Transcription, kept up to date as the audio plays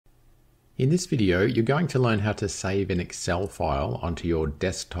In this video, you're going to learn how to save an Excel file onto your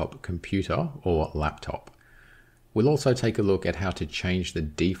desktop computer or laptop. We'll also take a look at how to change the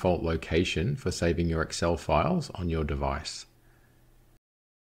default location for saving your Excel files on your device.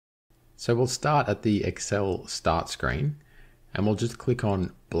 So we'll start at the Excel start screen and we'll just click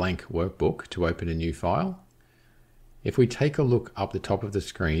on blank workbook to open a new file. If we take a look up the top of the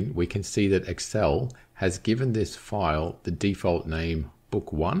screen, we can see that Excel has given this file the default name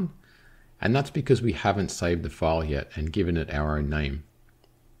book1. And that's because we haven't saved the file yet and given it our own name.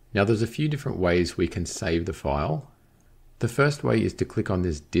 Now there's a few different ways we can save the file. The first way is to click on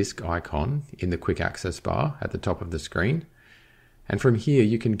this disk icon in the quick access bar at the top of the screen. And from here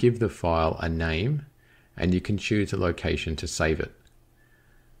you can give the file a name and you can choose a location to save it.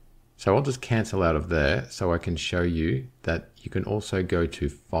 So I'll just cancel out of there so I can show you that you can also go to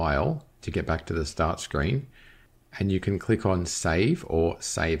File to get back to the start screen and you can click on Save or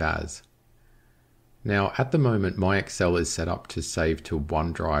Save As. Now at the moment my Excel is set up to save to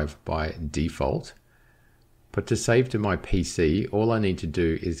OneDrive by default, but to save to my PC all I need to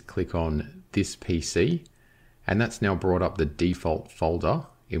do is click on this PC and that's now brought up the default folder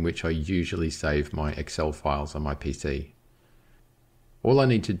in which I usually save my Excel files on my PC. All I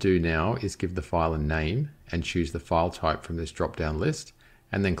need to do now is give the file a name and choose the file type from this drop down list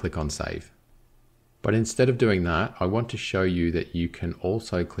and then click on Save. But instead of doing that, I want to show you that you can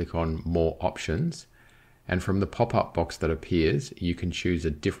also click on More Options, and from the pop-up box that appears, you can choose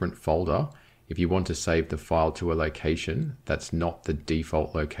a different folder if you want to save the file to a location that's not the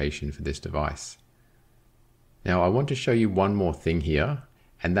default location for this device. Now I want to show you one more thing here,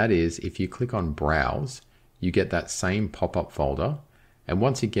 and that is if you click on Browse, you get that same pop-up folder, and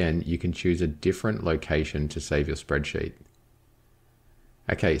once again you can choose a different location to save your spreadsheet.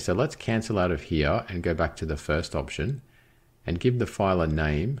 Okay, so let's cancel out of here and go back to the first option and give the file a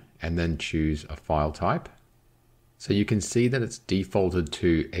name and then choose a file type. So you can see that it's defaulted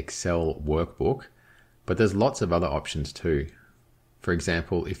to Excel Workbook, but there's lots of other options too. For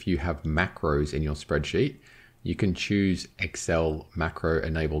example, if you have macros in your spreadsheet, you can choose Excel Macro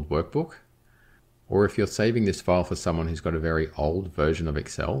Enabled Workbook. Or if you're saving this file for someone who's got a very old version of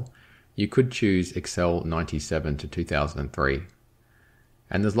Excel, you could choose Excel 97 to 2003.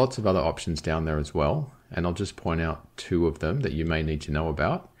 And there's lots of other options down there as well, and I'll just point out two of them that you may need to know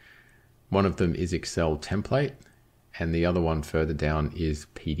about. One of them is Excel Template, and the other one further down is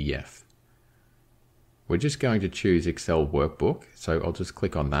PDF. We're just going to choose Excel Workbook, so I'll just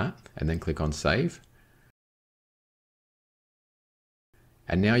click on that and then click on Save.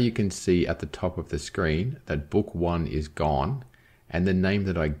 And now you can see at the top of the screen that Book 1 is gone, and the name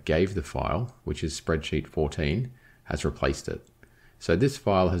that I gave the file, which is Spreadsheet 14, has replaced it. So this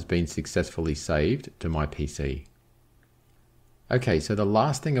file has been successfully saved to my PC. Okay, so the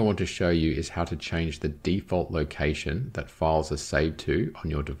last thing I want to show you is how to change the default location that files are saved to on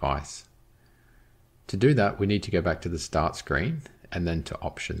your device. To do that, we need to go back to the Start screen and then to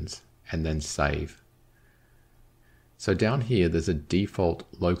Options and then Save. So down here, there's a default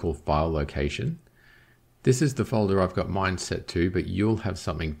local file location. This is the folder I've got mine set to, but you'll have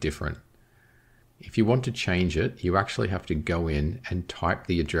something different. If you want to change it, you actually have to go in and type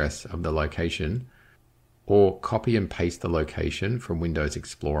the address of the location or copy and paste the location from Windows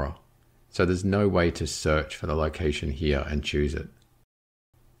Explorer. So there's no way to search for the location here and choose it.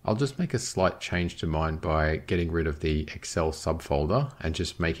 I'll just make a slight change to mine by getting rid of the Excel subfolder and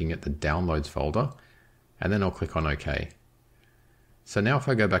just making it the Downloads folder, and then I'll click on OK. So now if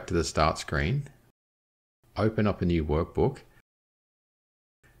I go back to the Start screen, open up a new workbook,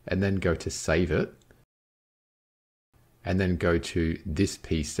 and then go to Save It, and then go to this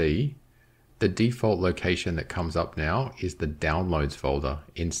PC, the default location that comes up now is the Downloads folder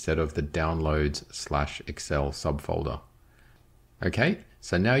instead of the Downloads/Excel subfolder. Okay,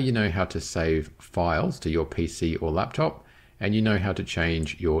 so now you know how to save files to your PC or laptop, and you know how to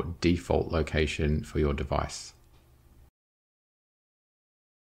change your default location for your device.